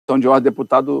questão de ordem,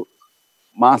 deputado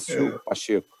Márcio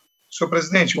Pacheco. Senhor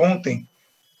presidente, ontem,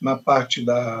 na parte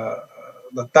da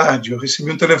tarde, eu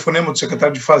recebi um telefonema do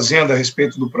secretário de Fazenda a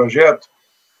respeito do projeto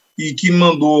e que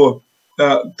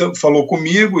falou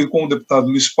comigo e com o deputado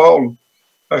Luiz Paulo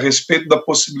a respeito da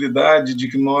possibilidade de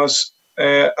que nós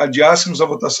adiássemos a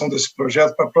votação desse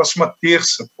projeto para a próxima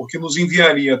terça, porque nos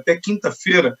enviaria até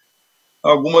quinta-feira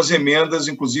algumas emendas,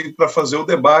 inclusive para fazer o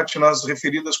debate nas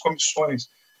referidas comissões.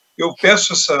 Eu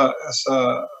peço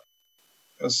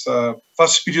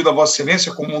faço esse pedido a Vossa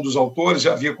Excelência, como um dos autores,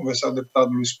 já havia conversado com o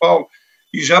deputado Luiz Paulo,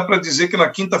 e já para dizer que na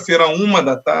quinta-feira,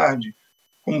 13h,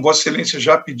 como Vossa Excelência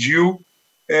já pediu,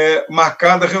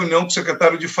 marcada a reunião com o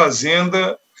secretário de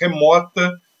Fazenda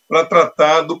remota para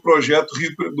tratar do projeto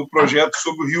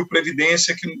sobre o Rio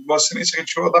Previdência, que Vossa Excelência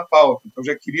retirou da pauta. Então,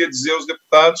 já queria dizer aos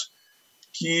deputados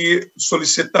que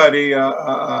solicitarei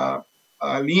a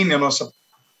Aline, a nossa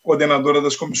coordenadora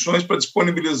das comissões, para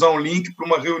disponibilizar um link para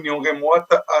uma reunião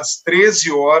remota às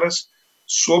 13 horas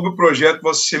sobre o projeto que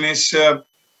Vossa Excelência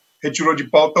retirou de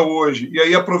pauta hoje. E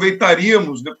aí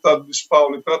aproveitaríamos, deputado Luiz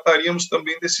Paulo, e trataríamos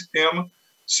também desse tema,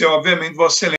 se obviamente Vossa Excelência